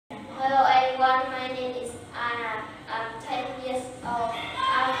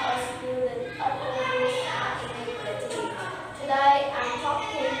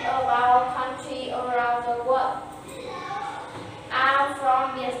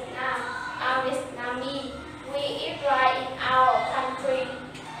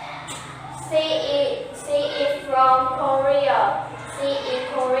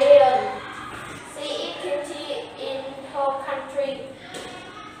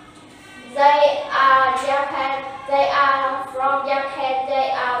They are Japan. They are from Japan.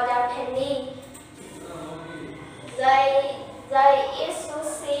 They are Japanese. They eat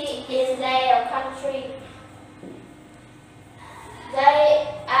sushi in their country. They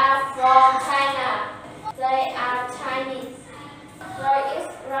are